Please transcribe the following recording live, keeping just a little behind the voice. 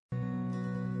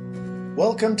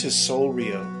Welcome to Soul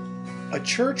Rio, a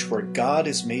church where God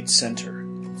is made center,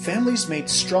 families made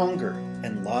stronger,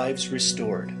 and lives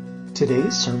restored.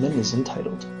 Today's sermon is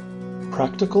entitled,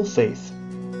 Practical Faith,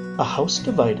 A House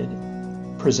Divided,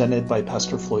 presented by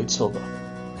Pastor Floyd Silva,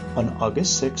 on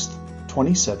August 6th,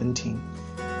 2017.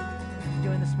 How you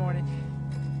doing this morning?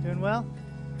 Doing well?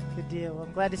 Good deal. Well,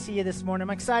 I'm glad to see you this morning.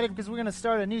 I'm excited because we're going to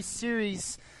start a new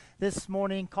series this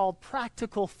morning called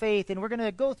Practical Faith, and we're going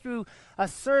to go through a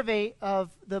survey of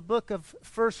the book of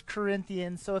 1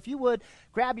 Corinthians. So if you would,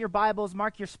 grab your Bibles,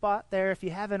 mark your spot there if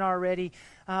you haven't already.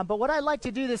 But what I'd like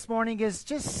to do this morning is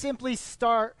just simply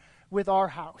start with our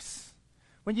house.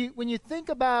 When you think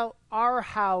about our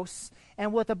house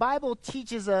and what the Bible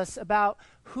teaches us about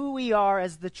who we are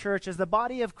as the church, as the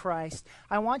body of Christ,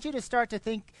 I want you to start to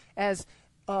think as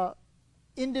an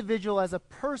individual, as a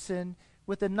person,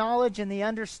 with the knowledge and the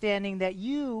understanding that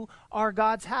you are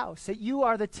God's house, that you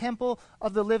are the temple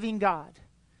of the living God.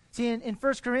 See, in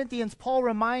 1 Corinthians, Paul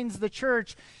reminds the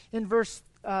church in verse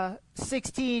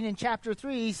 16 in chapter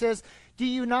 3, he says, "Do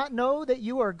you not know that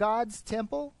you are God's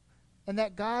temple and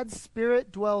that God's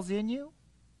Spirit dwells in you?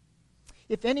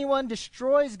 If anyone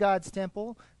destroys God's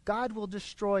temple, God will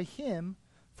destroy him,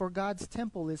 for God's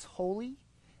temple is holy,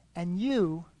 and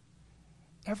you,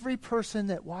 every person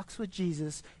that walks with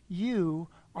Jesus, you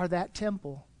are that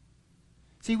temple."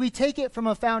 See, we take it from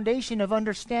a foundation of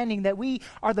understanding that we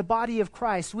are the body of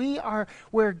Christ. We are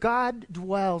where God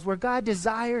dwells, where God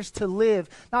desires to live,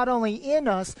 not only in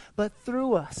us, but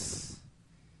through us.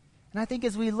 And I think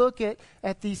as we look at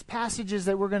these passages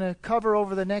that we're going to cover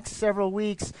over the next several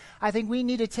weeks, I think we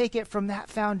need to take it from that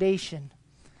foundation,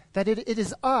 that it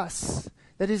is us,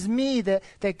 that is me, that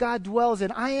God dwells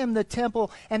in. I am the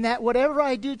temple, and that whatever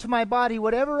I do to my body,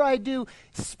 whatever I do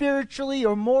spiritually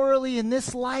or morally in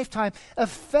this lifetime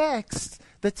affects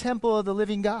the temple of the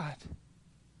living God.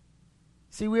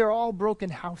 See, we are all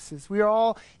broken houses. We are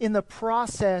all in the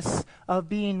process of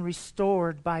being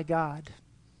restored by God.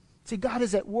 See, God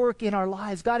is at work in our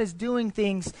lives. God is doing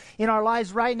things in our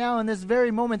lives right now in this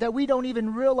very moment that we don't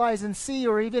even realize and see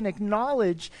or even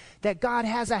acknowledge that God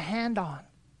has a hand on.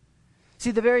 See,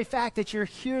 the very fact that you're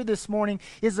here this morning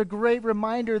is a great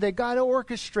reminder that God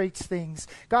orchestrates things.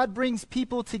 God brings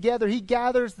people together. He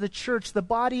gathers the church, the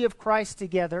body of Christ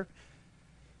together,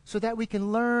 so that we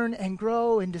can learn and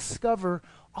grow and discover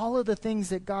all of the things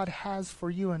that God has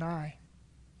for you and I.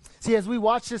 See, as we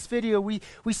watched this video, we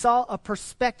saw a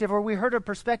perspective, or we heard a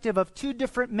perspective of two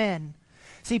different men.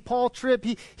 See, Paul Tripp,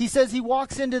 he says he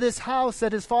walks into this house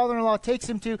that his father-in-law takes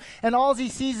him to, and all he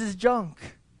sees is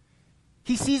junk.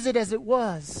 He sees it as it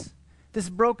was, this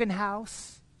broken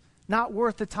house, not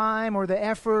worth the time or the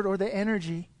effort or the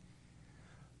energy.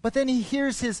 But then he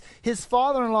hears his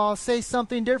father-in-law say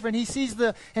something different. He sees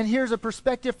and hears a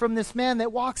perspective from this man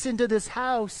that walks into this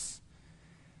house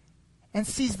and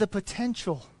sees the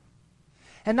potential.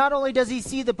 And not only does he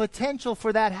see the potential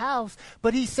for that house,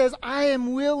 but he says, I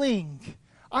am willing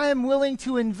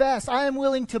to invest. I am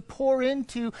willing to pour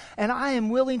into, and I am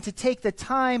willing to take the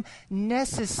time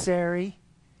necessary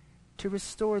to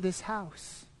restore this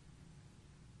house.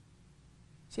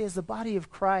 See, as the body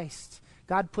of Christ,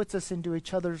 God puts us into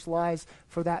each other's lives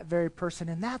for that very person.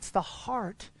 And that's the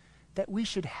heart that we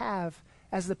should have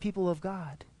as the people of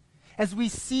God. As we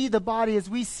see the body, as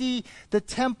we see the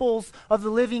temples of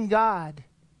the living God,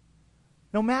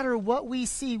 no matter what we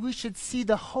see, we should see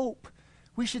the hope.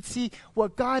 We should see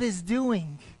what God is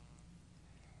doing.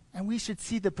 And we should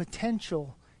see the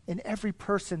potential in every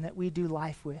person that we do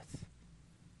life with.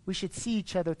 We should see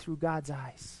each other through God's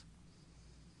eyes.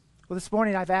 Well, this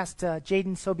morning I've asked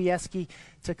Jaden Sobieski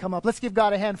to come up. Let's give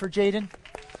God a hand for Jaden.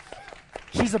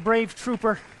 She's a brave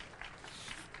trooper.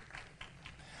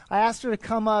 I asked her to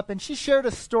come up, and she shared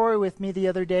a story with me the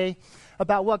other day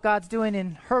about what God's doing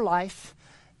in her life.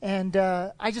 And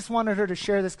I just wanted her to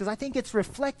share this because I think it's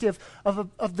reflective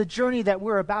of the journey that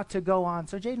we're about to go on.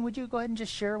 So, Jaden, would you go ahead and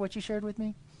just share what you shared with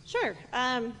me? Sure.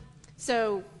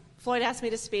 So Floyd asked me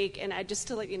to speak, and just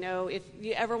to let you know, if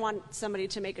you ever want somebody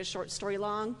to make a short story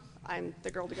long, I'm the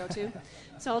girl to go to.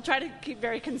 So I'll try to keep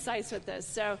very concise with this.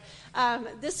 So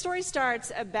this story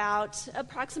starts about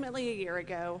approximately a year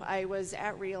ago. I was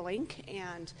at Reolink,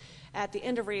 and at the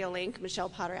end of Reolink, Michelle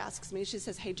Potter asks me, she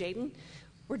says, "Hey, Jaden,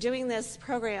 we're doing this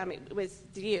program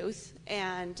with the youth,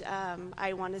 and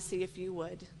I want to see if you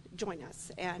would join us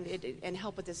and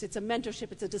help with this. It's a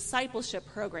mentorship, it's a discipleship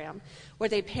program where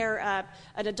they pair up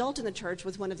an adult in the church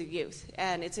with one of the youth.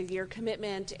 And it's a year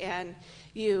commitment, and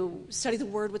you study the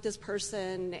word with this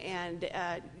person, and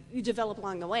you develop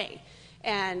along the way.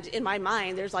 And in my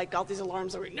mind, there's like all these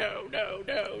alarms going, no,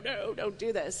 don't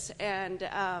do this. And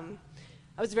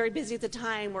I was very busy at the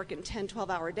time, working 10,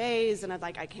 12-hour days, and I'm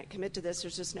like, I can't commit to this.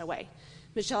 There's just no way.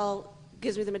 Michelle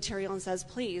gives me the material and says,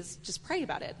 please, just pray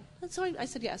about it. And so I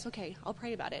said, yes, okay, I'll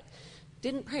pray about it.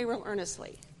 Didn't pray real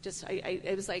earnestly. Just,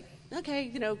 it was like, okay,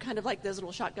 kind of like those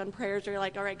little shotgun prayers where you're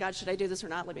like, all right, God, should I do this or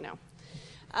not? Let me know.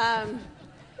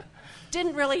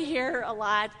 Didn't really hear a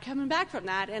lot coming back from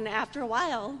that. And after a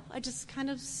while, I just kind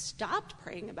of stopped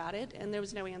praying about it, and there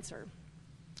was no answer.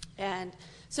 And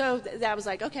so that was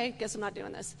like, okay, guess I'm not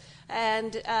doing this.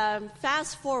 And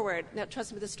fast forward, now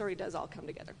trust me, the story does all come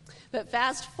together. But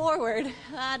fast forward,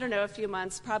 I don't know, a few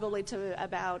months, probably to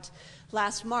about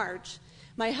last March,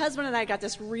 my husband and I got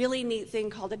this really neat thing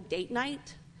called a date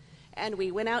night, and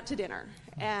we went out to dinner.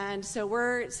 And so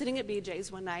we're sitting at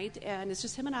BJ's one night, and it's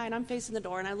just him and I'm facing the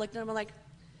door, and I looked at him, I'm like,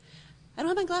 I don't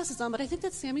have my glasses on, but I think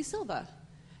that's Sammy Silva.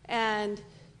 And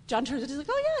John turns and he's like,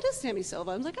 oh, yeah, it is Sammy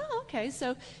Silva. I'm like, oh, okay.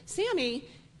 So Sammy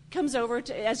comes over,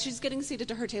 as she's getting seated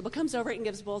to her table, comes over and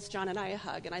gives both John and I a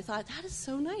hug. And I thought, that is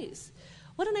so nice.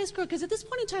 What a nice girl, because at this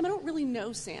point in time, I don't really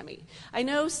know Sammy. I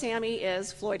know Sammy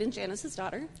is Floyd and Janice's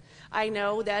daughter. I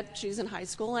know that she's in high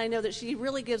school. I know that she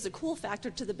really gives a cool factor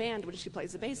to the band when she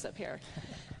plays the bass up here.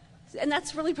 And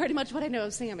that's really pretty much what I know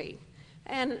of Sammy.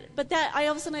 But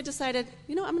all of a sudden I decided,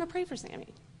 I'm going to pray for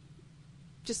Sammy.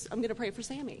 I'm going to pray for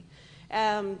Sammy.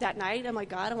 That night, I'm like,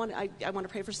 God, I want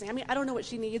to pray for Sammy. I don't know what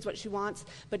she needs, what she wants,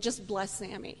 but just bless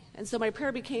Sammy. And so my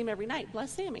prayer became every night,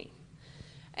 bless Sammy.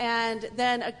 And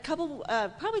then probably a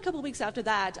couple of weeks after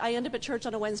that, I end up at church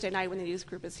on a Wednesday night when the youth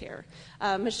group is here.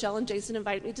 Michelle and Jason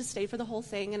invite me to stay for the whole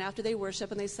thing, and after they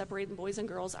worship and they separate in boys and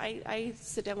girls, I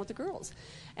sit down with the girls.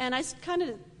 And I kind of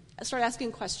start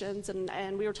asking questions,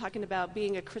 and we were talking about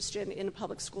being a Christian in a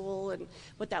public school and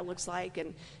what that looks like.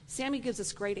 And Sammy gives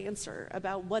this great answer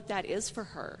about what that is for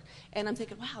her. And I'm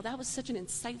thinking, wow, that was such an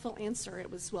insightful answer.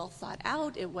 It was well thought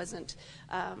out. It wasn't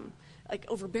like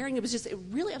overbearing. I was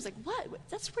like, what?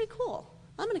 That's pretty cool.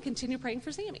 I'm going to continue praying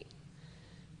for Sammy.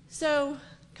 So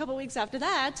a couple weeks after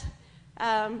that,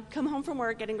 come home from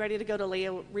work, getting ready to go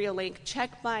to Rio Link,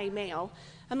 check my mail.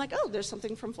 I'm like, oh, there's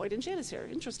something from Floyd and Janice here.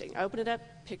 Interesting. I open it up,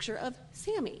 picture of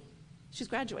Sammy. She's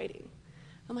graduating.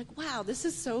 I'm like, wow, this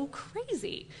is so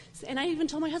crazy. And I even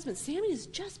told my husband, Sammy has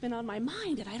just been on my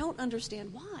mind, and I don't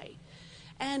understand why.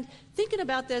 And thinking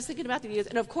about the youth,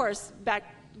 and of course,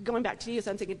 going back to youth,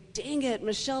 I'm thinking, dang it,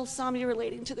 Michelle saw me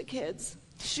relating to the kids.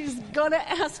 She's going to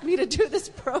ask me to do this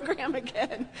program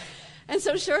again. And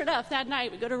so sure enough, that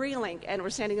night we go to Rio Link, and we're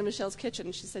standing in Michelle's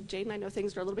kitchen. She said, Jaden, I know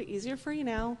things are a little bit easier for you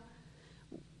now.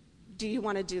 Do you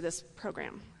want to do this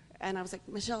program? And I was like,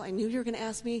 Michelle, I knew you were going to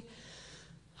ask me.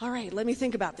 All right, let me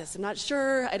think about this. I'm not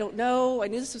sure. I don't know. I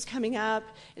knew this was coming up.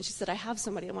 And she said, I have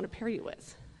somebody I want to pair you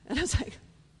with. And I was like,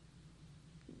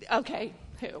 okay,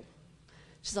 who?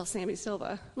 She's all Sammy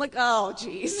Silva. I'm like, oh,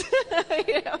 geez.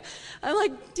 I'm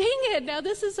like, dang it. Now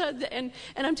this is and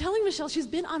I'm telling Michelle, she's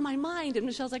been on my mind. And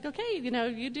Michelle's like, okay,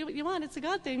 you do what you want. It's a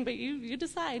God thing, but you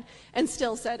decide. And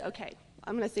still said, okay,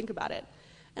 I'm going to think about it.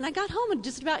 And I got home and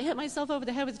just about hit myself over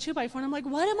the head with a 2x4. And I'm like,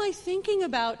 what am I thinking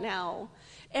about now?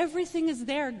 Everything is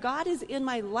there. God is in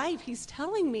my life. He's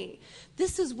telling me,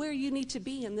 this is where you need to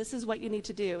be, and this is what you need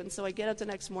to do. And so I get up the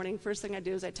next morning. First thing I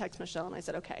do is I text Michelle, and I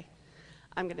said, okay,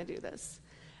 I'm going to do this.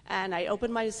 And I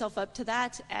opened myself up to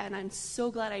that, and I'm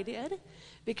so glad I did,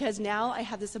 because now I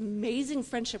have this amazing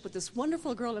friendship with this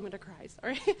wonderful girl. I'm going to cry,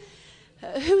 sorry,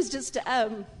 who's just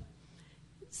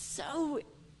so...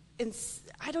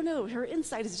 I don't know, her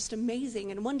insight is just amazing.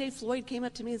 And one day Floyd came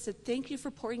up to me and said, thank you for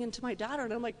pouring into my daughter.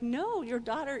 And I'm like, no, your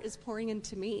daughter is pouring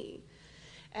into me.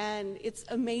 And it's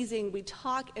amazing. We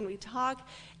talk.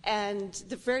 And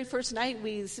the very first night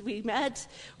we met,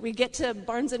 we get to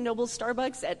Barnes & Noble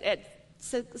Starbucks at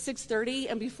 6:30.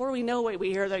 And before we know it,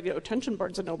 we hear that, attention,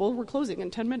 Barnes & Noble, we're closing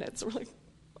in 10 minutes. We're like,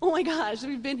 oh my gosh,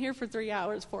 we've been here for 3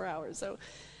 hours, 4 hours. So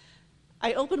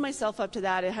I opened myself up to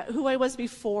that. Who I was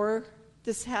before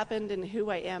this happened and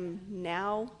who I am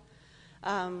now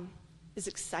is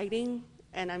exciting,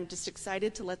 and I'm just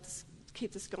excited to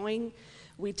keep this going.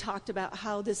 We talked about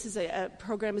how this is a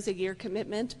program is a year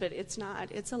commitment, but it's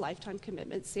not. It's a lifetime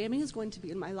commitment. Sammy is going to be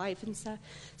in my life in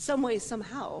some way,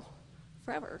 somehow,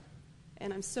 forever.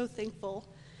 And I'm so thankful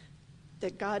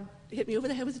that God hit me over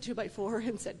the head with a 2x4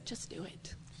 and said, just do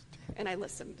it. And I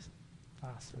listened.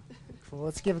 Awesome. Cool.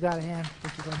 Let's give God a hand.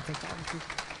 Thank you. Go ahead and take that with you.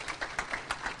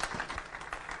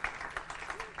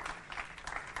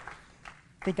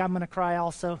 I think I'm going to cry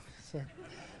also.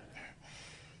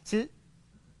 So,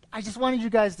 I just wanted you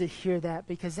guys to hear that,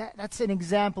 because that's an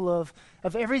example of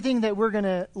everything that we're going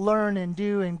to learn and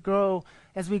do and grow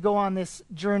as we go on this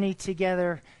journey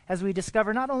together, as we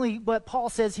discover not only what Paul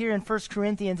says here in 1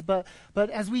 Corinthians, but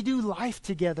as we do life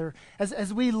together,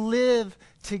 as we live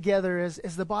together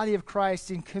as the body of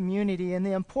Christ in community. And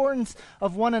the importance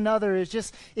of one another is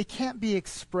just, it can't be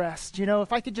expressed. You know,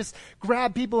 if I could just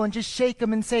grab people and just shake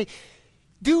them and say,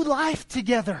 do life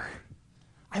together,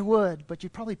 I would, but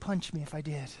you'd probably punch me if I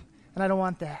did. And I don't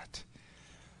want that.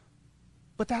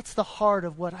 But that's the heart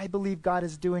of what I believe God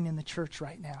is doing in the church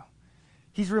right now.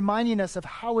 He's reminding us of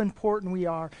how important we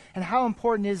are and how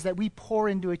important it is that we pour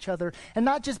into each other. And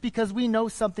not just because we know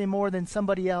something more than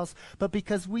somebody else, but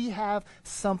because we have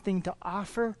something to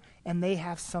offer and they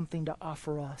have something to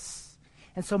offer us.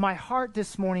 And so my heart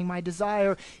this morning, my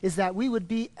desire is that we would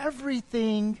be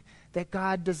everything that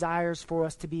God desires for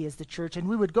us to be as the church. And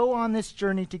we would go on this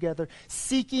journey together,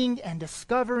 seeking and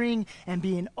discovering and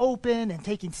being open and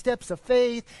taking steps of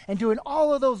faith and doing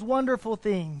all of those wonderful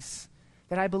things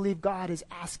that I believe God is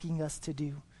asking us to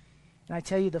do. And I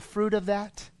tell you, the fruit of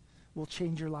that will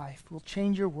change your life, will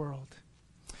change your world.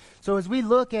 So as we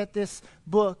look at this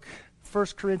book, 1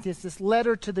 Corinthians, this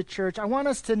letter to the church, I want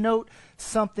us to note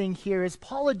something here as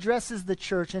Paul addresses the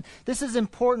church, and this is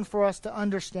important for us to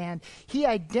understand. He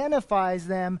identifies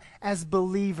them as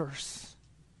believers.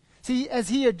 See, as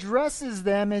he addresses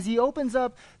them, as he opens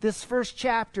up this first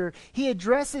chapter, he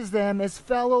addresses them as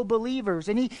fellow believers.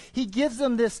 And he gives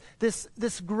them this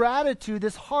gratitude,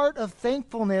 this heart of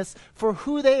thankfulness for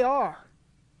who they are.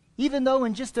 Even though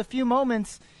in just a few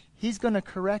moments, he's going to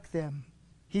correct them.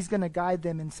 He's going to guide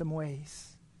them in some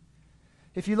ways.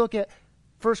 If you look at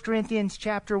 1 Corinthians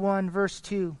chapter 1, verse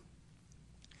 2,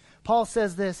 Paul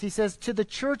says this. He says, to the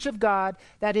church of God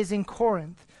that is in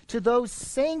Corinth, to those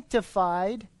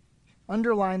sanctified,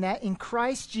 underline that, in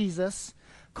Christ Jesus,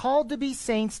 called to be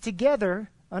saints together,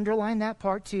 underline that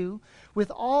part too, with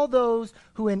all those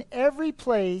who in every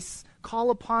place call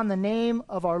upon the name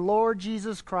of our Lord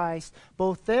Jesus Christ,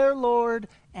 both their Lord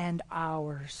and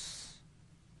ours.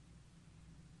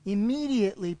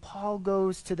 Immediately, Paul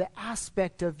goes to the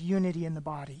aspect of unity in the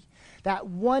body. That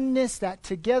oneness, that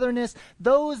togetherness,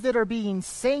 those that are being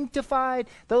sanctified,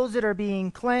 those that are being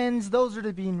cleansed, those that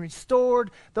are being restored,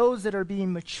 those that are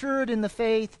being matured in the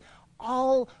faith,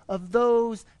 all of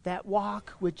those that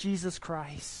walk with Jesus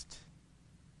Christ.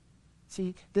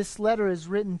 See, this letter is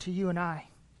written to you and I.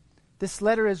 This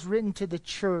letter is written to the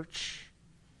church.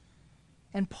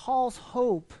 And Paul's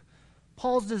hope,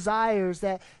 Paul's desires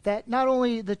that not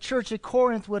only the church at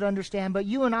Corinth would understand, but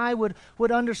you and I would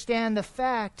understand the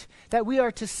fact that we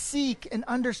are to seek and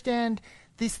understand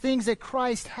these things that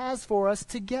Christ has for us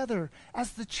together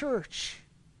as the church.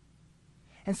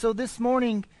 And so this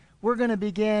morning, we're going to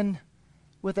begin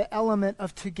with the element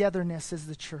of togetherness as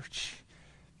the church.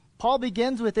 Paul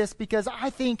begins with this because I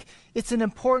think it's an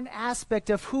important aspect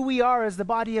of who we are as the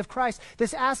body of Christ,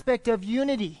 this aspect of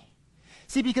unity.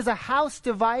 See, because a house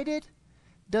divided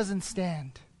doesn't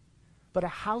stand, but a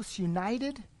house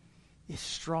united is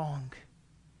strong.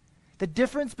 The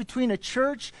difference between a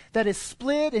church that is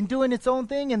split and doing its own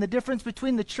thing and the difference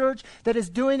between the church that is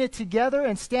doing it together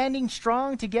and standing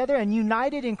strong together and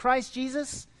united in Christ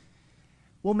Jesus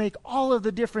will make all of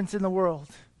the difference in the world.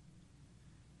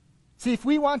 See, if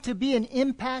we want to be an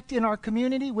impact in our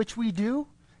community, which we do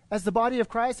as the body of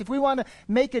Christ, if we want to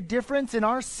make a difference in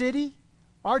our city,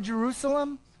 our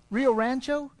Jerusalem, Rio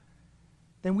Rancho,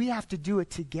 then we have to do it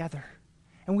together.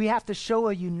 And we have to show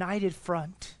a united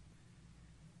front.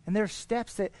 And there are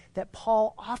steps that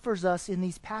Paul offers us in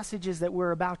these passages that we're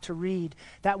about to read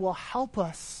that will help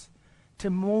us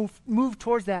to move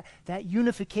towards that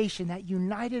unification, that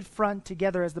united front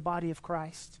together as the body of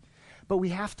Christ. But we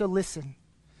have to listen.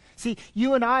 See,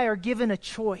 you and I are given a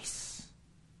choice.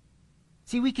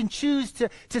 See, we can choose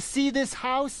to see this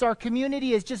house, our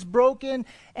community, as just broken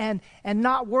and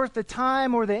not worth the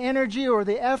time or the energy or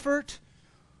the effort.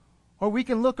 Or we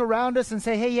can look around us and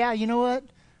say, hey, yeah, you know what?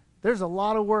 There's a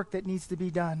lot of work that needs to be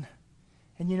done.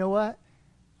 And you know what?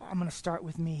 I'm going to start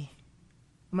with me.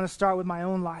 I'm going to start with my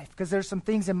own life because there's some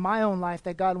things in my own life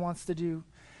that God wants to do.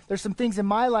 There's some things in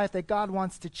my life that God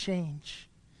wants to change.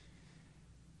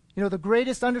 You know, the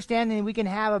greatest understanding we can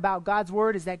have about God's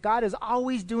word is that God is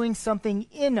always doing something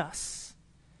in us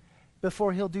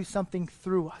before he'll do something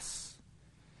through us.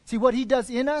 See, what he does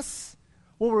in us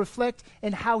will reflect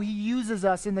in how he uses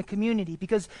us in the community,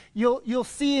 because you'll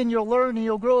see and you'll learn and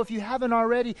you'll grow. If you haven't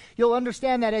already, you'll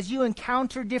understand that as you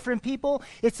encounter different people,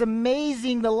 it's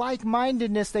amazing the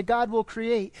like-mindedness that God will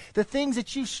create. The things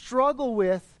that you struggle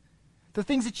with, the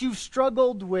things that you've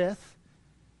struggled with,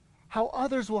 how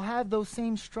others will have those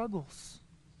same struggles.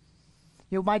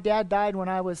 You know, my dad died when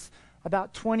I was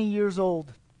about 20 years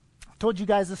old. I've told you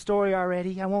guys the story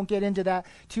already. I won't get into that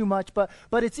too much, but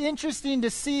it's interesting to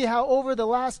see how over the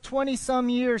last 20-some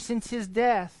years since his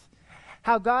death,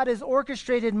 how God has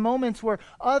orchestrated moments where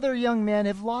other young men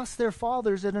have lost their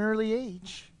fathers at an early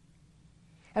age.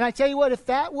 And I tell you what, if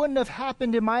that wouldn't have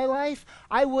happened in my life,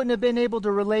 I wouldn't have been able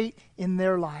to relate in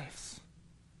their lives.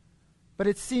 But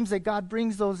it seems that God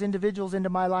brings those individuals into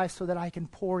my life so that I can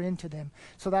pour into them,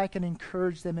 so that I can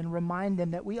encourage them and remind them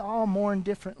that we all mourn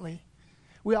differently.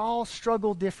 We all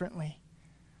struggle differently.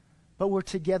 But we're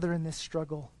together in this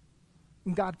struggle.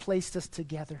 And God placed us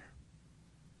together.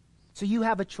 So you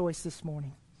have a choice this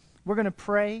morning. We're going to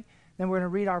pray, then we're going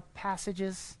to read our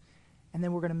passages, and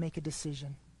then we're going to make a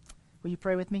decision. Will you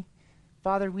pray with me?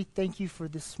 Father, we thank you for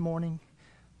this morning.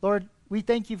 Lord, we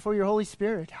thank you for your Holy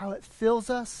Spirit, how it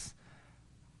fills us,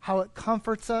 how it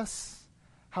comforts us,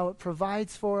 how it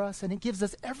provides for us, and it gives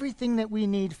us everything that we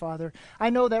need, Father. I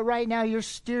know that right now your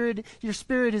Spirit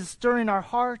is stirring our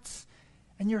hearts,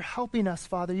 and you're helping us,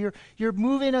 Father. You're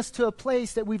moving us to a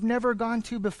place that we've never gone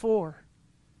to before.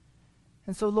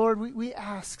 And so, Lord, we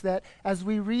ask that as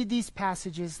we read these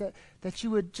passages, that you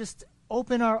would just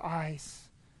open our eyes,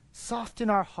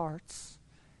 soften our hearts,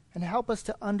 and help us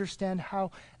to understand how,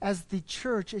 as the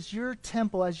church, as your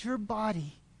temple, as your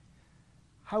body,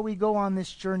 how we go on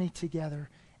this journey together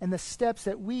and the steps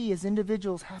that we as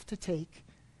individuals have to take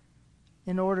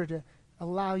in order to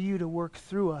allow you to work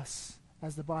through us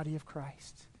as the body of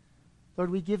Christ. Lord,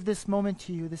 we give this moment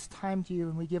to you, this time to you,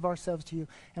 and we give ourselves to you,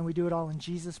 and we do it all in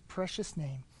Jesus' precious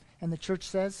name. And the church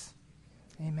says,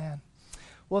 amen.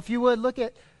 Well, if you would, look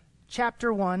at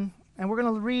chapter 1, and we're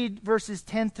going to read verses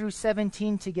 10 through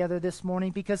 17 together this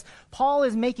morning, because Paul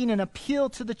is making an appeal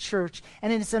to the church,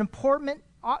 and it's an important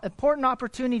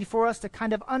opportunity for us to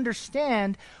kind of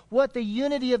understand what the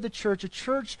unity of the church, a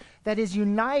church that is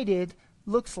united,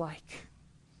 looks like.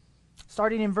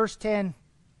 Starting in verse 10,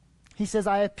 he says,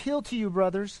 I appeal to you,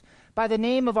 brothers, by the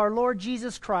name of our Lord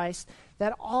Jesus Christ,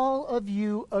 that all of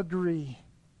you agree,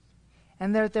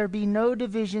 and that there be no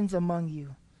divisions among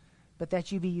you, but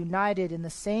that you be united in the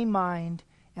same mind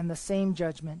and the same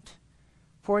judgment.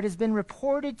 For it has been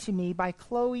reported to me by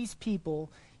Chloe's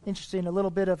people. Interesting, a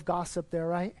little bit of gossip there,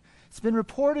 right? It's been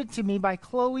reported to me by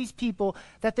Chloe's people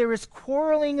that there is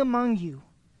quarreling among you,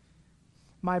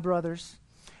 my brothers.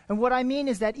 And what I mean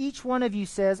is that each one of you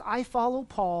says, I follow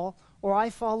Paul, or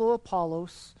I follow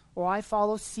Apollos, or I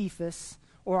follow Cephas,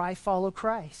 or I follow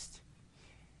Christ.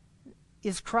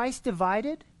 Is Christ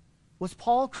divided? Was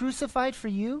Paul crucified for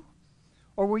you?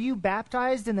 Or were you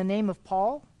baptized in the name of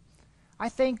Paul? I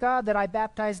thank God that I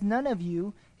baptized none of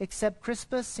you except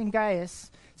Crispus and Gaius,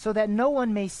 so that no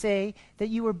one may say that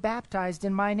you were baptized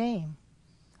in my name.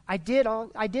 I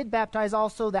did baptize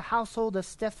also the household of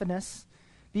Stephanas.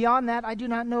 Beyond that, I do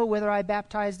not know whether I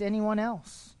baptized anyone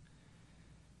else.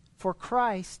 For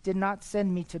Christ did not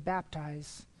send me to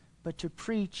baptize, but to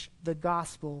preach the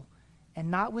gospel, and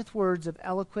not with words of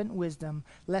eloquent wisdom,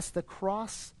 lest the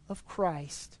cross of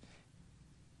Christ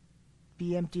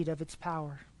be emptied of its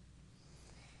power.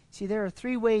 See, there are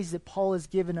 3 ways that Paul has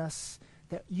given us,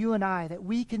 that you and I, that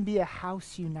we can be a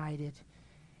house united.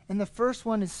 And the first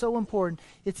one is so important.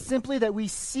 It's simply that we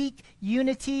seek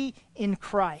unity in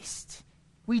Christ.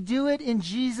 We do it in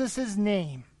Jesus'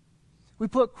 name. We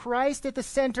put Christ at the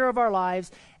center of our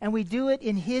lives, and we do it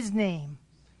in his name.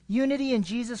 Unity in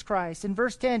Jesus Christ. In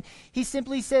verse 10, he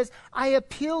simply says, I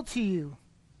appeal to you,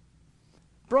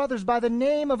 brothers, by the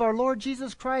name of our Lord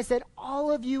Jesus Christ, that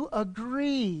all of you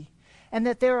agree, and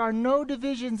that there are no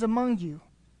divisions among you,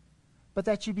 but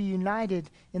that you be united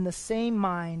in the same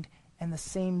mind and the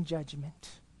same judgment.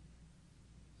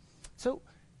 So,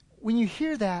 when you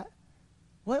hear that,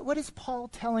 what is Paul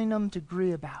telling them to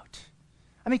agree about?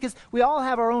 I mean, because we all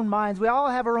have our own minds, we all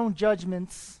have our own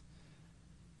judgments,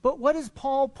 but what is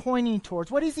Paul pointing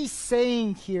towards? What is he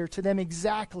saying here to them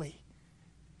exactly?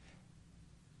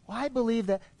 Well, I believe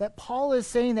that Paul is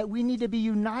saying that we need to be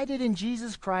united in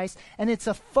Jesus Christ, and it's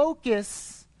a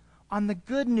focus on the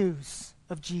good news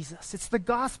of Jesus. It's the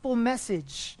gospel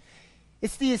message.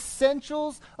 It's the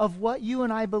essentials of what you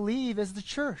and I believe as the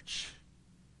church.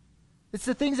 It's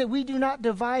the things that we do not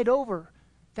divide over,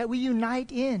 that we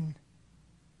unite in.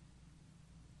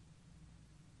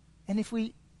 And if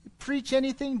we preach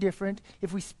anything different,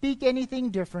 if we speak anything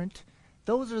different,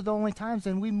 those are the only times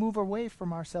when we move away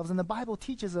from ourselves. And the Bible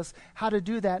teaches us how to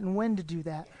do that and when to do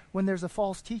that when there's a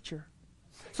false teacher.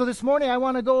 So this morning I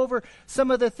want to go over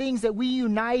some of the things that we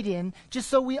unite in, just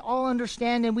so we all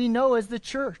understand and we know as the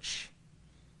church.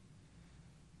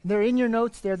 They're in your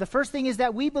notes there. The first thing is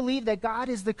that we believe that God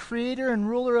is the creator and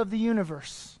ruler of the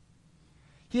universe.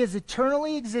 He has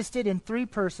eternally existed in three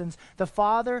persons, the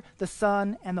Father, the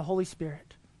Son, and the Holy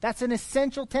Spirit. That's an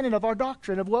essential tenet of our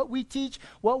doctrine, of what we teach,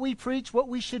 what we preach, what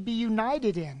we should be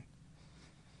united in.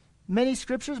 Many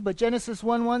scriptures, but Genesis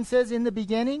 1:1 says, in the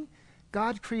beginning,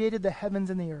 God created the heavens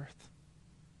and the earth.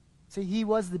 See, he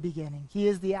was the beginning. He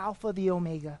is the Alpha, the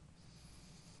Omega.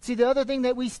 See, the other thing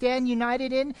that we stand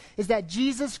united in is that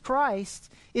Jesus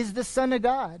Christ is the Son of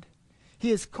God.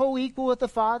 He is co-equal with the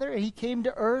Father, and he came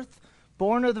to earth,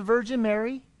 born of the Virgin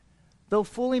Mary, though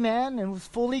fully man and was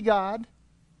fully God.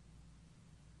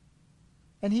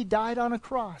 And he died on a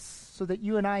cross so that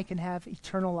you and I can have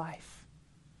eternal life.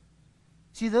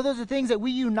 See, those are things that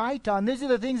we unite on. These are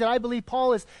the things that I believe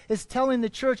Paul is telling the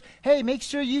church, hey, make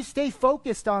sure you stay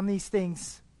focused on these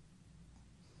things.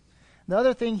 The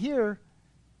other thing here,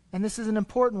 and this is an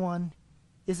important one,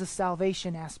 is the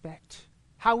salvation aspect.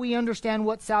 How we understand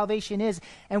what salvation is.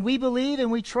 And we believe and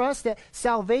we trust that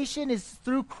salvation is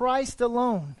through Christ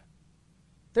alone.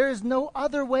 There is no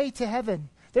other way to heaven.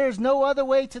 There is no other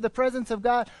way to the presence of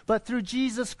God but through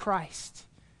Jesus Christ.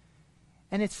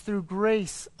 And it's through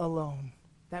grace alone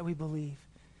that we believe.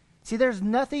 See, there's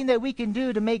nothing that we can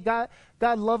do to make God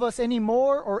love us any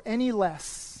more or any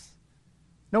less.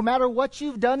 No matter what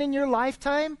you've done in your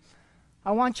lifetime,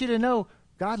 I want you to know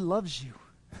God loves you.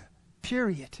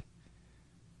 Period.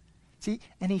 See,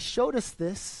 and he showed us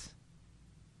this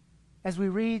as we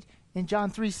read in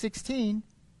John 3:16,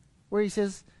 where he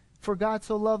says, for God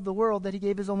so loved the world that he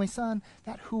gave his only Son,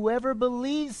 that whoever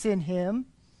believes in him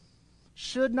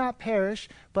should not perish,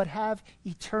 but have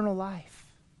eternal life.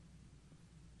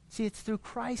 See, it's through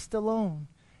Christ alone,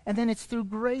 and then it's through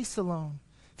grace alone.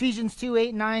 Ephesians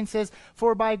 2:8-9 says,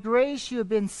 for by grace you have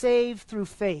been saved through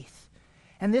faith.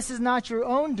 And this is not your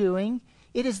own doing,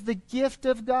 it is the gift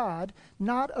of God,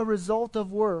 not a result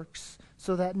of works,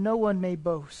 so that no one may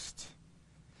boast.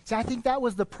 See, I think that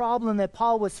was the problem that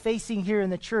Paul was facing here in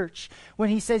the church when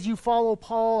he says, you follow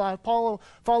Paul,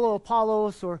 follow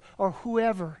Apollos, or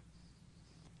whoever.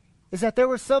 Is that there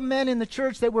were some men in the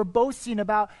church that were boasting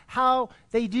about how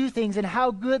they do things and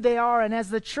how good they are. And as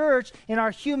the church, in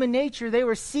our human nature, they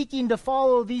were seeking to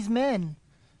follow these men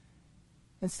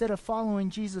instead of following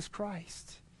Jesus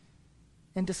Christ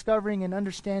and discovering and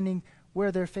understanding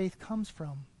where their faith comes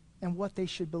from and what they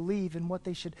should believe and what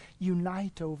they should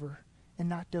unite over and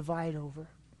not divide over.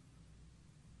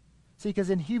 See, because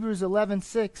in Hebrews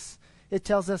 11:6, it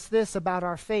tells us this about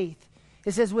our faith.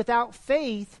 It says, without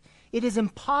faith, it is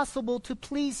impossible to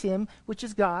please him, which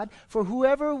is God, for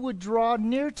whoever would draw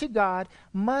near to God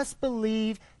must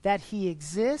believe that he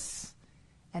exists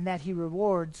and that he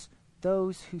rewards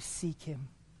those who seek him.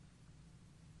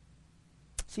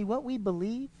 See, what we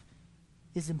believe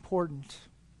is important.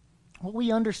 What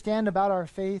we understand about our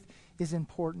faith is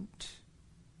important.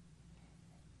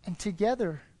 And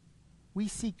together, we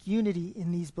seek unity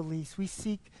in these beliefs. We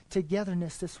seek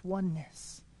togetherness, this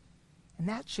oneness. And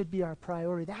that should be our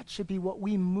priority. That should be what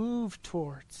we move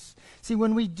towards. See,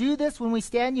 when we do this, when we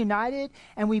stand united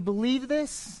and we believe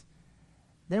this,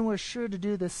 then we're sure to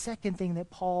do the second thing that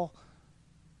Paul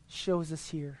shows us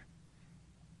here.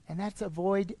 And that's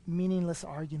avoid meaningless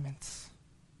arguments.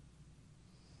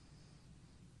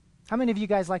 How many of you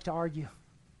guys like to argue?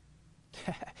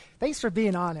 Thanks for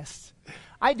being honest.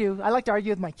 I do. I like to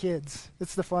argue with my kids.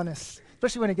 It's the funnest,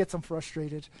 especially when it gets them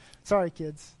frustrated. Sorry,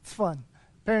 kids. It's fun.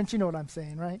 Parents, you know what I'm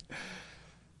saying, right?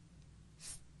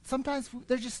 Sometimes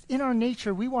they're just in our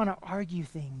nature. We want to argue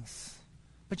things.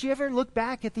 But you ever look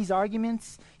back at these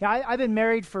arguments? Yeah, I've been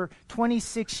married for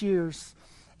 26 years,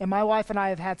 and my wife and I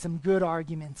have had some good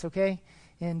arguments, okay?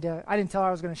 And I didn't tell her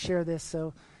I was going to share this,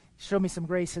 so show me some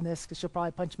grace in this because she'll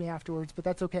probably punch me afterwards, but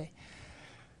that's okay.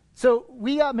 So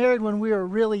we got married when we were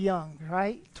really young,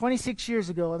 right? 26 years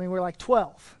ago. I mean, we were like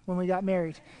 12 when we got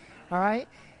married, all right?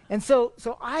 And so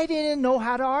I didn't know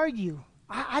how to argue.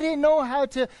 I didn't know how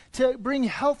to bring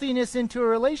healthiness into a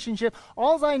relationship.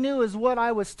 All I knew is what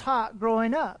I was taught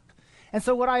growing up. And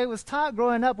so what I was taught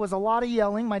growing up was a lot of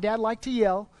yelling. My dad liked to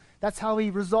yell. That's how he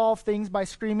resolved things, by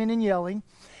screaming and yelling.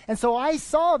 And so I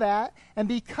saw that, and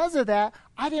because of that,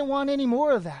 I didn't want any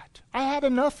more of that. I had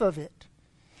enough of it.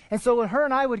 And so when her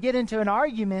and I would get into an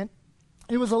argument,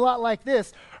 it was a lot like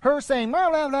this. Her saying, blah,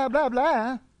 blah, blah, blah,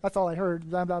 blah. That's all I heard,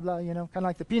 blah, blah, blah, kind of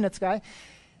like the Peanuts guy.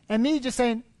 And me just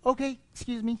saying, okay,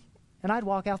 excuse me. And I'd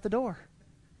walk out the door.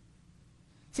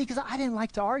 See, because I didn't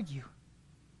like to argue.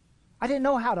 I didn't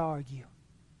know how to argue.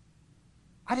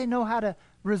 I didn't know how to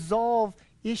resolve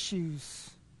issues.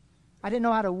 I didn't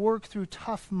know how to work through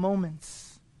tough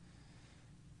moments.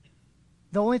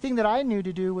 The only thing that I knew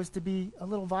to do was to be a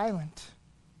little violent,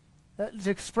 to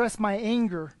express my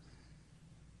anger.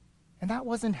 And that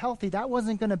wasn't healthy. That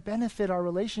wasn't going to benefit our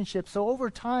relationship. So over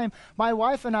time, my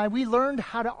wife and I, we learned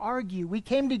how to argue. We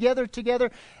came together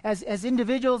as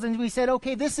individuals, and we said,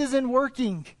 okay, this isn't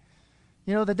working.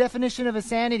 You know, the definition of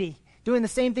insanity, doing the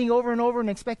same thing over and over and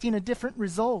expecting a different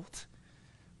result.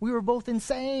 We were both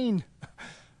insane.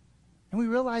 And we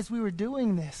realized we were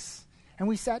doing this. And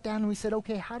we sat down and we said,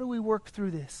 okay, how do we work through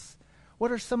this?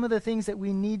 What are some of the things that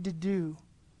we need to do?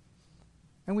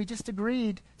 And we just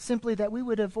agreed simply that we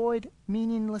would avoid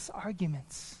meaningless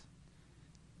arguments.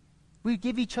 We'd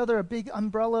give each other a big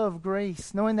umbrella of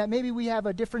grace, knowing that maybe we have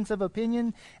a difference of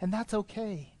opinion, and that's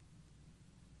okay.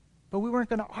 But we weren't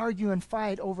going to argue and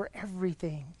fight over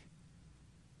everything.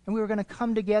 And we were going to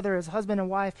come together as husband and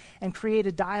wife and create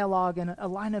a dialogue and a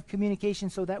line of communication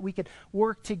so that we could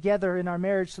work together in our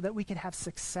marriage, so that we could have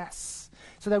success,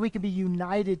 so that we could be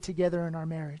united together in our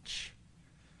marriage.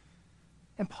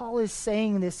 And Paul is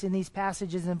saying this in these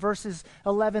passages in verses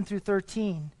 11 through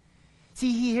 13.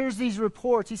 See, he hears these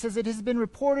reports. He says, it has been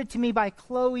reported to me by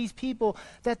Chloe's people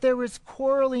that there is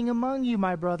quarreling among you,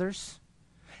 my brothers.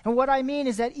 And what I mean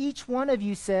is that each one of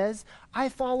you says, I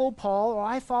follow Paul, or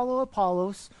I follow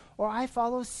Apollos, or I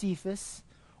follow Cephas,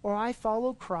 or I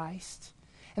follow Christ.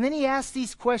 And then he asks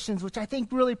these questions, which I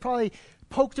think really probably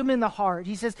poked him in the heart.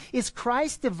 He says, is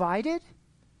Christ divided?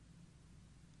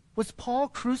 Was Paul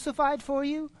crucified for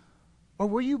you? Or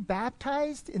were you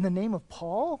baptized in the name of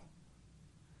Paul?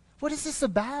 What is this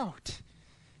about?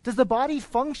 Does the body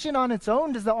function on its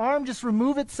own? Does the arm just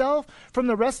remove itself from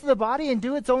the rest of the body and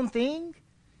do its own thing?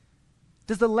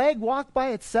 Does the leg walk by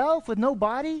itself with no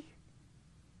body?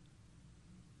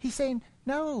 He's saying,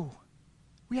 no.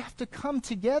 We have to come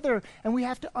together and we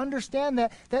have to understand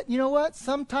that you know what?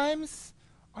 Sometimes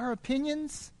our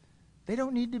opinions, they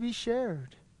don't need to be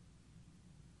shared.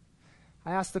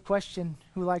 I asked the question,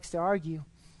 who likes to argue?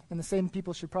 And the same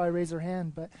people should probably raise their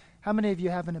hand, but how many of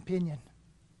you have an opinion?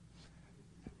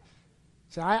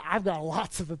 So I've got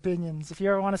lots of opinions. If you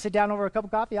ever want to sit down over a cup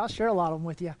of coffee, I'll share a lot of them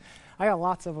with you. I got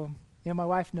lots of them. You know, my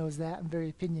wife knows that. I'm very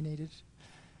opinionated.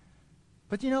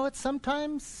 But you know what?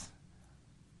 Sometimes,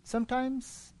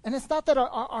 and it's not that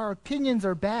our opinions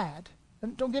are bad.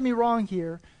 And don't get me wrong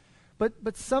here.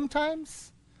 But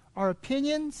sometimes our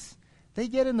opinions, they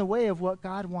get in the way of what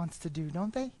God wants to do,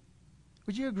 don't they?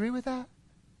 Would you agree with that?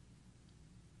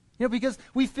 You know, because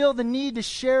we feel the need to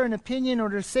share an opinion or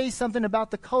to say something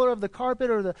about the color of the carpet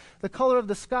or the color of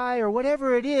the sky or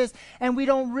whatever it is, and we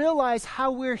don't realize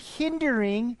how we're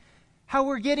hindering, how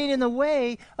we're getting in the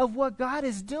way of what God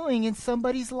is doing in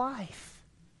somebody's life.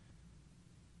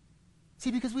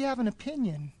 See, because we have an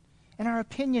opinion, and our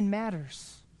opinion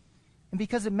matters. And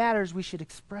because it matters, we should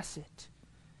express it.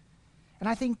 And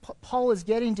I think Paul is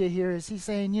getting to here is he's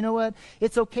saying, you know what?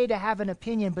 It's okay to have an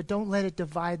opinion, but don't let it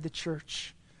divide the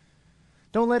church.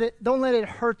 Don't let it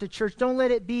hurt the church. Don't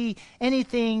let it be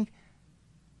anything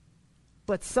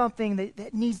but something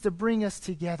that needs to bring us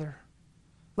together.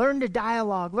 Learn to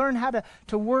dialogue. Learn how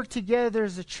to work together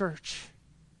as a church.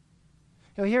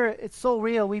 You know, here at Soul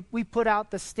Real, we put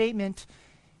out the statement,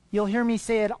 you'll hear me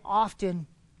say it often,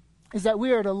 is that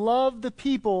we are to love the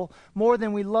people more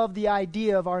than we love the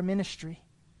idea of our ministry.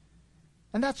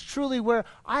 And that's truly where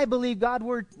I believe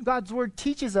God's word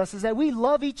teaches us, is that we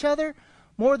love each other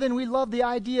more than we love the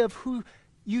idea of who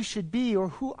you should be or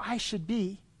who I should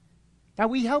be. Now,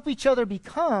 we help each other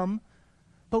become,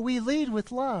 but we lead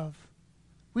with love.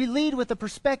 We lead with the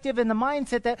perspective and the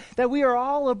mindset that we are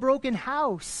all a broken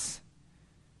house,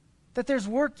 that there's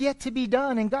work yet to be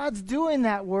done, and God's doing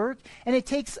that work, and it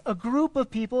takes a group of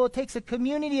people, it takes a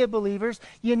community of believers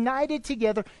united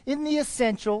together in the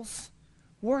essentials,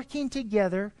 working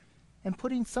together and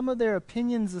putting some of their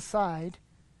opinions aside,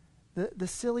 the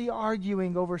silly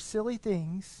arguing over silly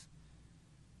things,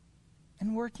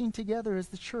 and working together as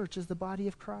the church, as the body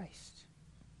of Christ.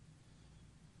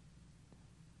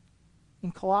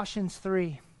 In Colossians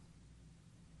 3,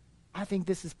 I think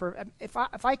this is perfect. If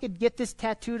I could get this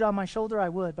tattooed on my shoulder, I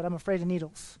would, but I'm afraid of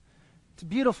needles. It's a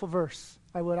beautiful verse.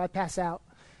 I'd pass out.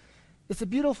 It's a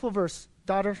beautiful verse.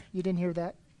 Daughter, you didn't hear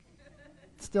that.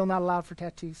 Still not allowed for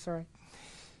tattoos, sorry.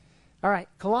 All right,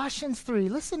 Colossians 3,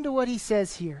 listen to what he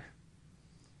says here.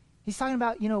 He's talking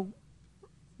about,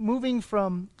 moving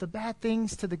from the bad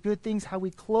things to the good things, how we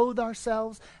clothe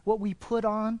ourselves, what we put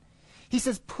on. He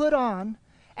says, put on,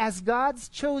 as God's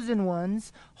chosen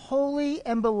ones, holy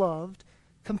and beloved,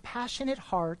 compassionate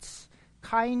hearts,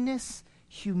 kindness,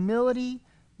 humility,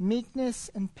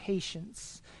 meekness, and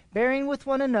patience, bearing with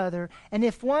one another, and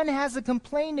if one has a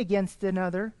complaint against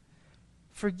another,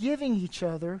 forgiving each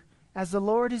other, As the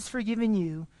Lord has forgiven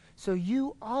you, so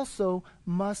you also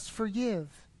must forgive.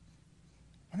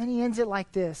 And then he ends it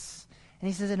like this. And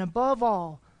he says, and above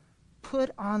all,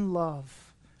 put on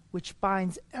love, which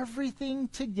binds everything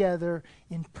together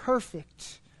in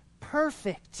perfect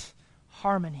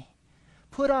harmony.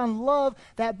 Put on love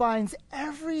that binds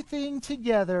everything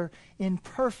together in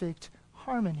perfect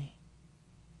harmony.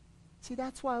 See,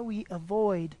 that's why we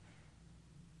avoid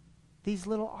these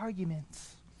little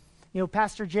arguments. You know,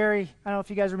 Pastor Jerry, I don't know if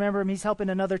you guys remember him, he's helping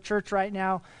another church right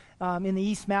now in the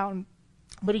East Mountain.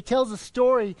 But he tells a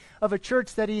story of a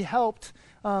church that he helped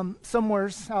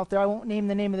somewheres out there. I won't name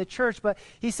the name of the church, but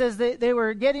he says they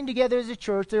were getting together as a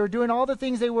church. They were doing all the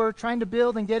things they were trying to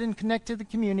build and get and connect to the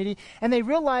community, and they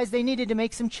realized they needed to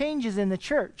make some changes in the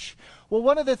church. Well,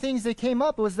 one of the things that came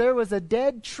up was there was a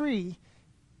dead tree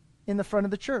in the front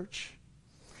of the church.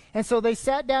 And so they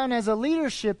sat down as a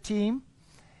leadership team,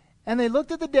 and they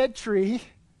looked at the dead tree,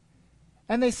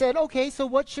 and they said, okay, so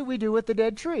what should we do with the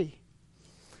dead tree?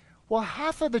 Well,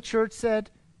 half of the church said,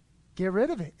 get rid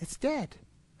of it. It's dead,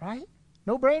 right?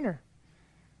 No brainer.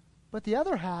 But the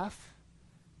other half,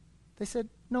 they said,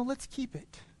 no, let's keep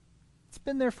it. It's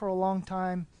been there for a long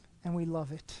time, and we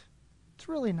love it. It's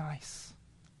really nice.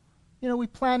 You know, we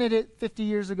planted it 50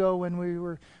 years ago when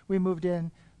we moved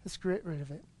in. Let's get rid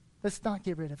of it. Let's not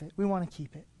get rid of it. We want to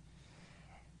keep it.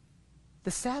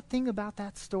 The sad thing about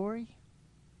that story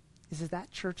is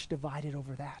that church divided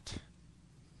over that.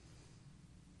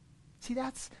 See,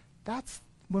 that's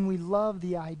when we love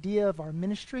the idea of our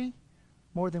ministry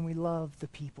more than we love the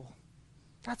people.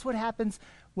 That's what happens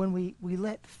when we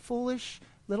let foolish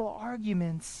little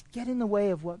arguments get in the way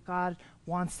of what God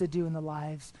wants to do in the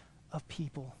lives of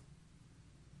people.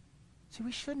 See,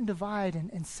 we shouldn't divide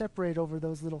and separate over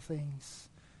those little things.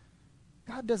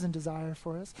 God doesn't desire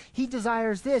for us. He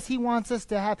desires this. He wants us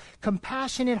to have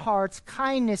compassionate hearts,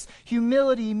 kindness,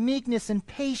 humility, meekness, and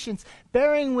patience,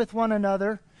 bearing with one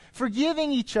another,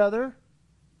 forgiving each other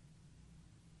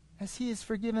as he has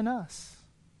forgiven us.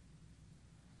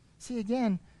 See,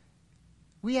 again,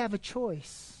 we have a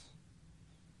choice.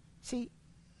 See,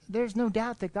 there's no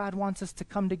doubt that God wants us to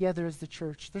come together as the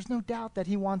church. There's no doubt that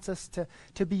he wants us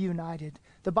to be united.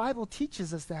 The Bible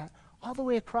teaches us that all the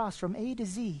way across from A to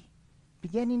Z,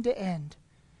 beginning to end.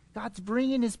 God's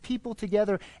bringing his people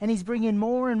together, and he's bringing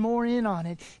more and more in on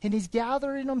it, and he's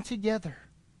gathering them together.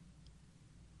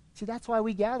 See, that's why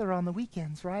we gather on the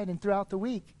weekends, right, and throughout the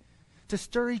week, to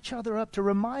stir each other up, to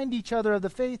remind each other of the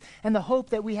faith and the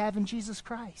hope that we have in Jesus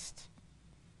Christ.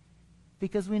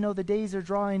 Because we know the days are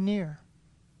drawing near,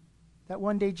 that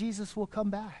one day Jesus will come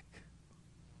back.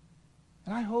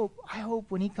 And I hope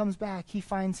when he comes back, he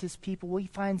finds his people, he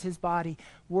finds his body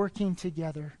working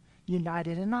together,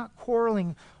 united, and not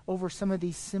quarreling over some of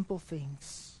these simple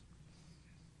things.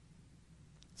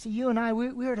 See, you and I,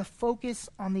 we are to focus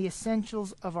on the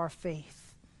essentials of our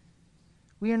faith.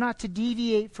 We are not to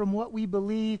deviate from what we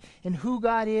believe in who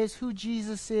God is, who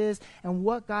Jesus is, and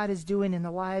what God is doing in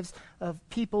the lives of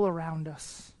people around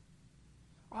us.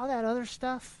 All that other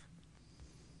stuff,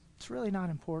 it's really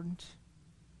not important.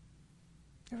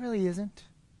 It really isn't.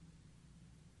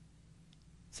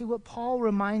 See, what Paul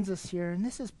reminds us here, and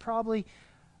this is probably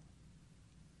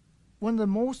one of the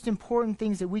most important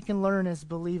things that we can learn as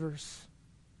believers,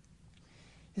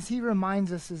 is he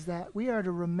reminds us is that we are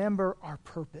to remember our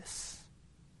purpose.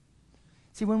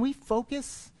 See, when we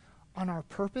focus on our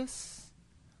purpose,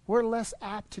 we're less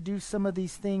apt to do some of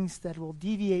these things that will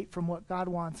deviate from what God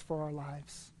wants for our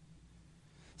lives.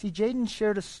 See, Jaden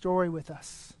shared a story with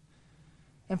us.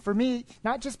 And for me,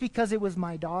 not just because it was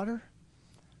my daughter,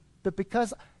 but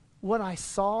because what I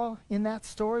saw in that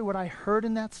story, what I heard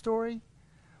in that story,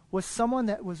 was someone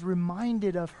that was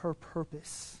reminded of her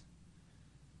purpose.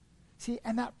 See,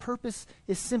 and that purpose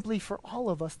is simply for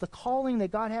all of us. The calling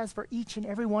that God has for each and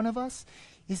every one of us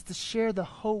is to share the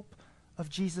hope of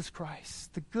Jesus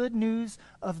Christ, the good news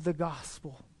of the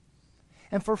gospel.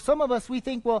 And for some of us, we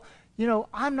think, well, you know,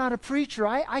 I'm not a preacher.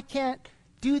 I can't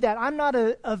do that. I'm not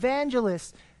an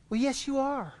evangelist. Well, yes, you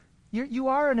are. You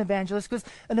are an evangelist, because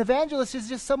an evangelist is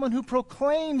just someone who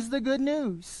proclaims the good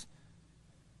news.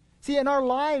 See, and our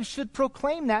lives should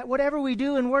proclaim that. Whatever we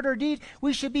do in word or deed,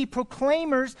 we should be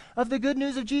proclaimers of the good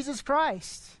news of Jesus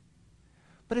Christ.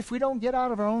 But if we don't get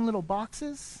out of our own little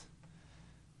boxes,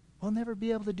 we'll never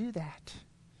be able to do that.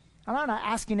 I'm not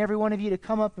asking every one of you to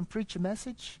come up and preach a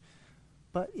message,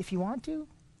 but if you want to,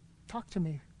 talk to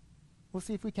me. We'll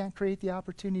see if we can't create the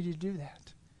opportunity to do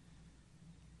that.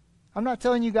 I'm not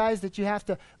telling you guys that you have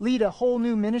to lead a whole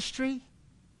new ministry.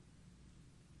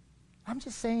 I'm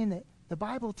just saying that the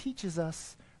Bible teaches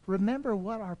us, remember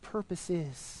what our purpose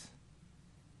is.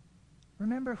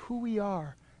 Remember who we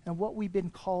are and what we've been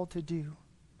called to do.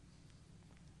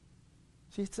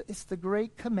 See, it's the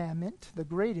great commandment, the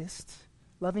greatest,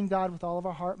 loving God with all of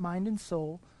our heart, mind, and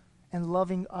soul, and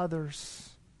loving others.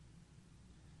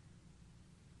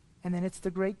 And then it's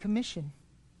the Great Commission.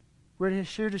 We're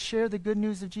sure to share the good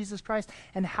news of Jesus Christ.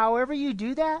 And however you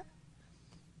do that,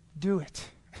 do it.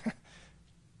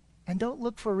 And don't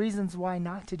look for reasons why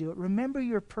not to do it. Remember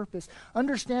your purpose.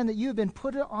 Understand that you have been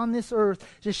put on this earth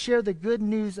to share the good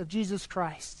news of Jesus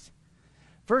Christ.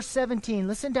 Verse 17,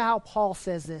 listen to how Paul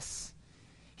says this.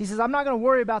 He says, I'm not going to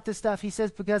worry about this stuff. He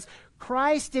says, because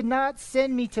Christ did not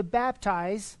send me to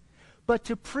baptize, but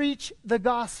to preach the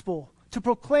gospel, to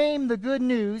proclaim the good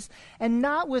news, and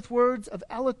not with words of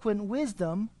eloquent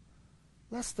wisdom,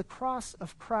 lest the cross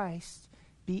of Christ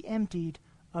be emptied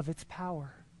of its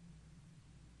power.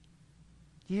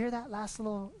 Do you hear that last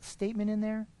little statement in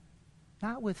there?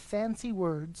 Not with fancy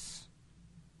words,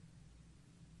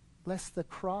 lest the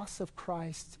cross of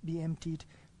Christ be emptied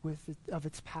of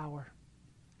its power.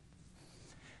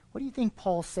 What do you think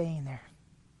Paul's saying there?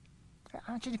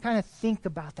 I want you to kind of think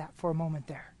about that for a moment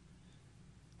there.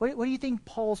 What do you think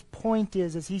Paul's point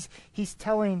is as he's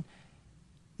telling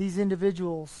these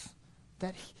individuals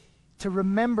that to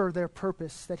remember their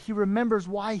purpose, that he remembers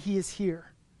why he is here?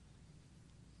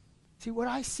 See, what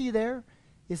I see there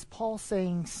is Paul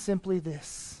saying simply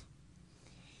this.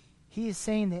 He is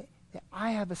saying that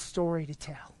I have a story to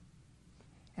tell.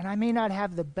 And I may not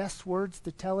have the best words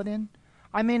to tell it in.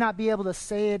 I may not be able to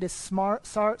say it as smart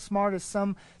as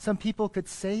some people could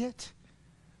say it.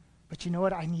 But you know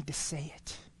what? I need to say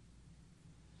it.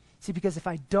 See, because if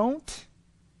I don't,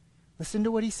 listen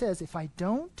to what he says. If I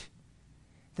don't,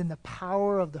 then the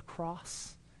power of the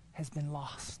cross has been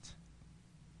lost.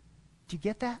 Do you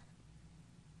get that?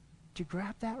 Do you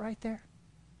grab that right there?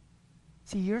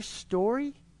 See, your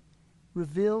story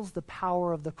reveals the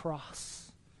power of the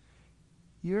cross.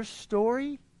 Your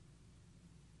story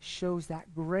shows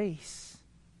that grace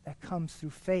that comes through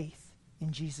faith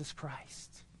in Jesus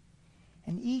Christ.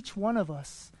 And each one of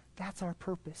us, that's our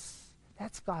purpose.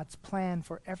 That's God's plan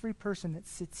for every person that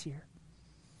sits here.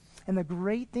 And the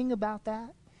great thing about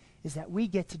that is that we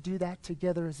get to do that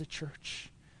together as a church.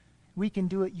 We can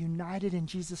do it united in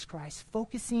Jesus Christ,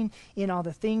 focusing in on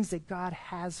the things that God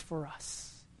has for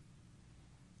us.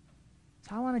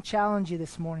 So I want to challenge you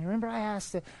this morning. Remember I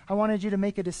wanted you to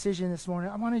make a decision this morning.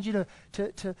 I wanted you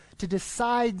to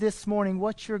decide this morning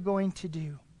what you're going to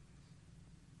do.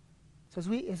 So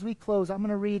as we close, I'm going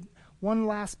to read one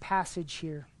last passage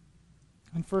here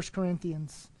in 1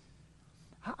 Corinthians.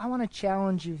 I want to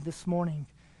challenge you this morning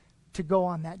to go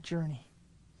on that journey.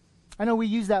 I know we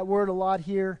use that word a lot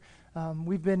here.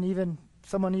 We've been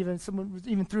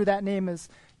someone threw that name as,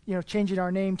 changing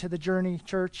our name to the Journey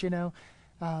Church,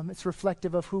 It's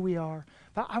reflective of who we are.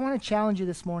 But I want to challenge you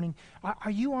this morning.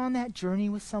 Are you on that journey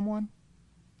with someone?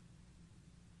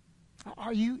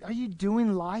 Are you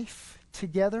doing life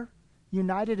together,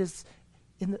 united as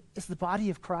the body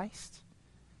of Christ?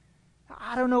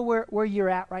 I don't know where you're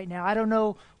at right now. I don't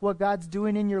know what God's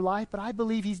doing in your life, but I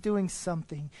believe he's doing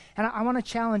something. And I want to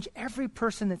challenge every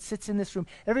person that sits in this room,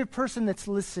 every person that's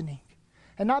listening.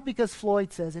 And not because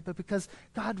Floyd says it, but because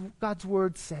God's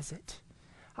word says it.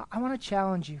 I want to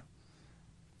challenge you.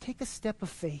 Take a step of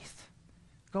faith.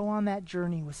 Go on that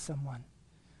journey with someone.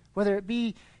 Whether it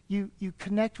be you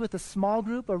connect with a small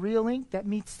group, a Real Link that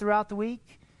meets throughout the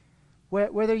week,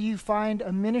 whether you find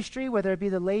a ministry, whether it be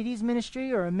the ladies'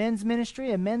 ministry or a men's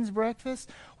ministry, a men's breakfast,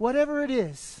 whatever it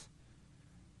is,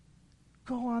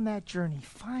 go on that journey.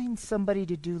 Find somebody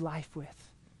to do life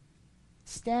with.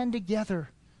 Stand together,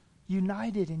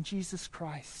 united in Jesus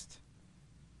Christ.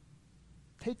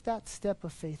 Take that step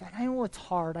of faith. I know it's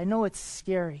hard. I know it's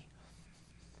scary.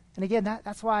 And again,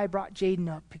 that's why I brought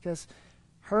Jaden up, because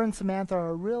her and Samantha are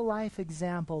a real-life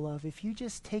example of if you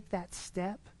just take that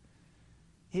step,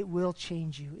 it will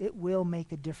change you. It will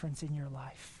make a difference in your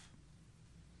life.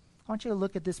 I want you to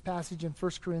look at this passage in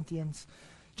 1 Corinthians.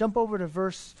 Jump over to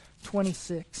verse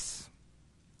 26.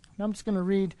 And I'm just going to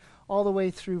read all the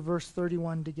way through verse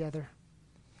 31 together.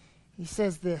 He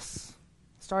says this,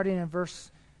 starting in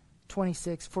verse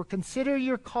 26. For consider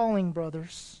your calling,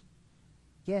 brothers.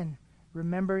 Again,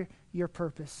 remember your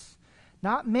purpose.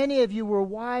 Not many of you were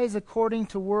wise according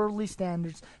to worldly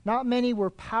standards. Not many were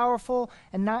powerful,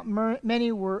 and not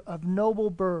many were of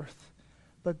noble birth.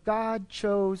 But God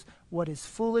chose what is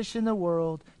foolish in the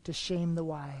world to shame the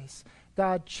wise.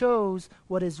 God chose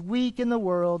what is weak in the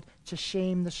world to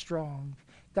shame the strong.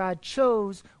 God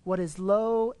chose what is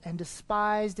low and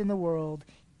despised in the world,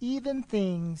 even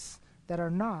things that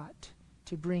are not,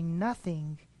 to bring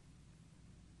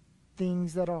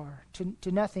things that are,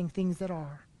 to nothing things that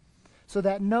are, so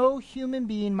that no human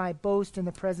being might boast in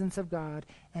the presence of God.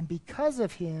 And because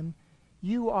of him,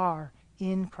 you are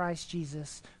in Christ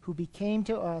Jesus, who became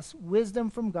to us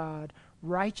wisdom from God,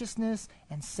 righteousness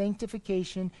and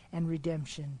sanctification and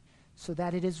redemption, so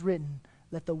that it is written,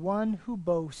 let the one who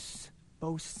boasts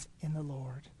in the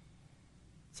Lord.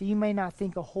 So you may not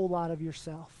think a whole lot of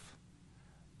yourself,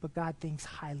 but God thinks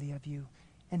highly of you,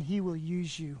 and he will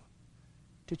use you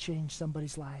to change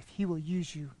somebody's life. He will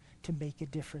use you to make a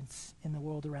difference in the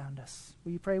world around us.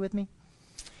 Will you pray with me?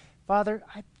 Father,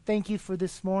 I thank you for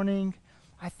this morning.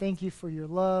 I thank you for your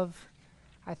love.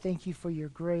 I thank you for your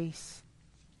grace.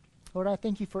 Lord, I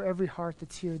thank you for every heart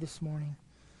that's here this morning.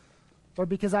 Lord,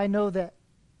 because I know that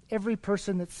every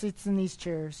person that sits in these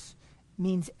chairs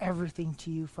means everything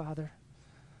to you, Father.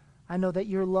 I know that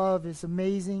your love is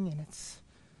amazing, and it's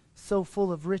so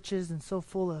full of riches and so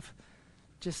full of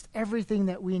just everything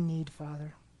that we need,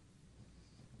 Father.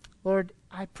 Lord,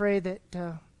 I pray that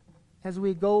as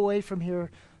we go away from here,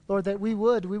 Lord, that we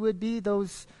would be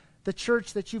the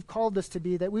church that you've called us to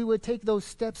be, that we would take those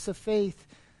steps of faith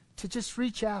to just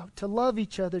reach out, to love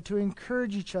each other, to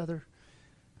encourage each other,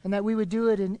 and that we would do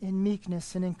it in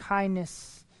meekness and in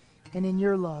kindness and in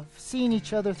your love, seeing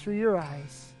each other through your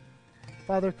eyes,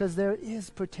 Father, because there is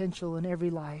potential in every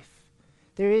life.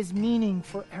 There is meaning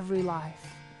for every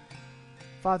life.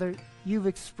 Father, you've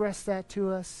expressed that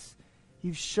to us.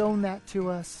 You've shown that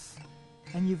to us,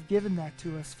 and you've given that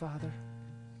to us, Father.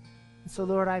 And so,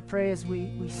 Lord, I pray as we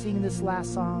sing this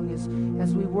last song,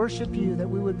 as we worship you, that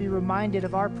we would be reminded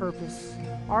of our purpose,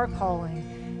 our calling,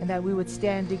 and that we would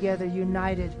stand together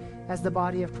united as the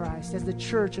body of Christ, as the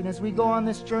church, and as we go on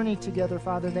this journey together,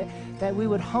 Father, that we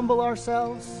would humble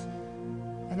ourselves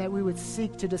and that we would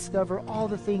seek to discover all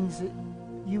the things that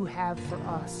you have for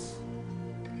us.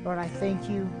 Lord, I thank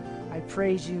you, I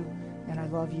praise you, and I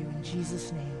love you. In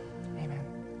Jesus' name, amen.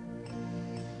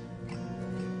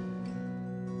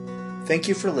 Thank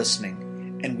you for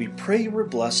listening, and we pray you were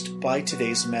blessed by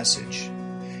today's message.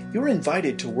 You are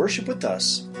invited to worship with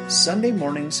us Sunday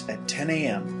mornings at 10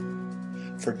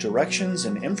 a.m. For directions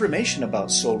and information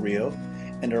about Soul Rio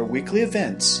and our weekly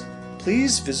events,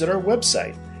 please visit our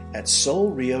website at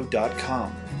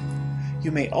soulrio.com.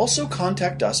 You may also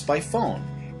contact us by phone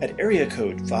at area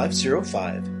code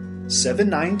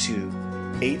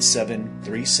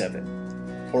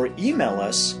 505-792-8737 or email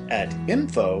us at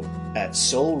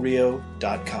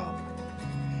info@soulrio.com.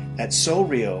 At Soul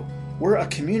Rio, we're a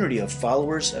community of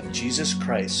followers of Jesus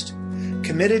Christ,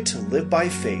 committed to live by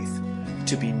faith,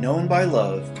 to be known by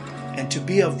love, and to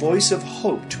be a voice of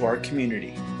hope to our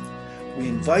community. We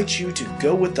invite you to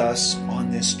go with us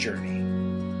on this journey.